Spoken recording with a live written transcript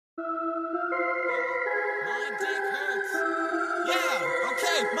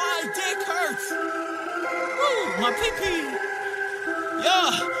Ay, my dick hurts. Woo, my pee-pee.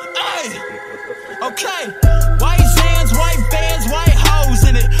 Yeah, ay. Okay. White Zans, white bands, white hoes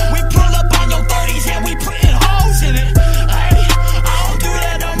in it. We pull up on your 30s and we putting hoes in it. Ay, I don't do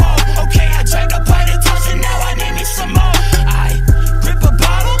that no more. Okay, I drank a pint of toast and now I need me some more. I grip a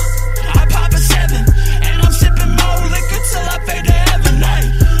bottle, I pop a 7, and I'm sipping more liquor till I fade to heaven. Ay,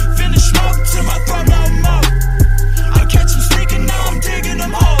 finish smoke till my throat no more. I catch them sneaking, now I'm digging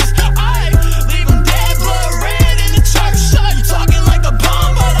them hoes. I leave them dead, blood red in the church. You talking like a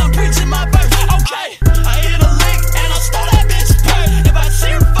bomb, but I'm preaching my birth. Okay, I hit a lick and I stole that bitch purse. If I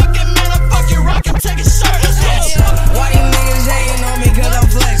see her fucking man, I fucking rock and take his shirt. Why you niggas hating on me cause I'm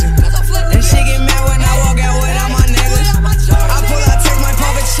flexing? And she get mad when I walk out without my niggas. I pull out, take my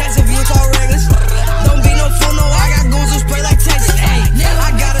puppet chest if you talk regulars. Don't be no fool, no, I got goons who spray like Texas. Ay,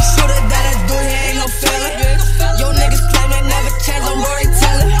 I got a shooter that'll do, he ain't no feeling. Yo niggas claim they never change, I'm worried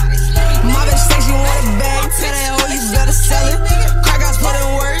telling. My bitch say she want a bag, tell that hoe you better sell it. Crack house put in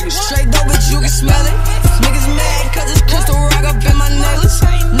work, straight dope, bitch you can smell it. Niggas mad cause it's crystal rock up in my necklace.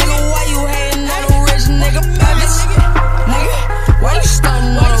 Nigga, why you hating on a rich nigga, bitch? Nigga, why you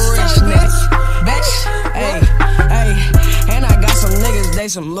stunting on a rich nigga? Bitch, ayy, ayy. And I got some niggas, they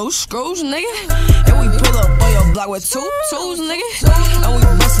some loose screws, nigga. And we pull up on your block with two twos, nigga. And we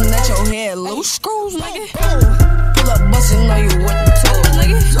bustin' at your head, loose screws, nigga. Pull up bustin' on you with the tools,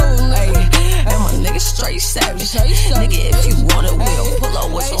 nigga. Ayy, and my nigga straight savage. Nigga, if you want it, we'll pull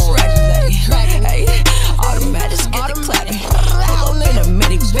up with some ratchets, ayy.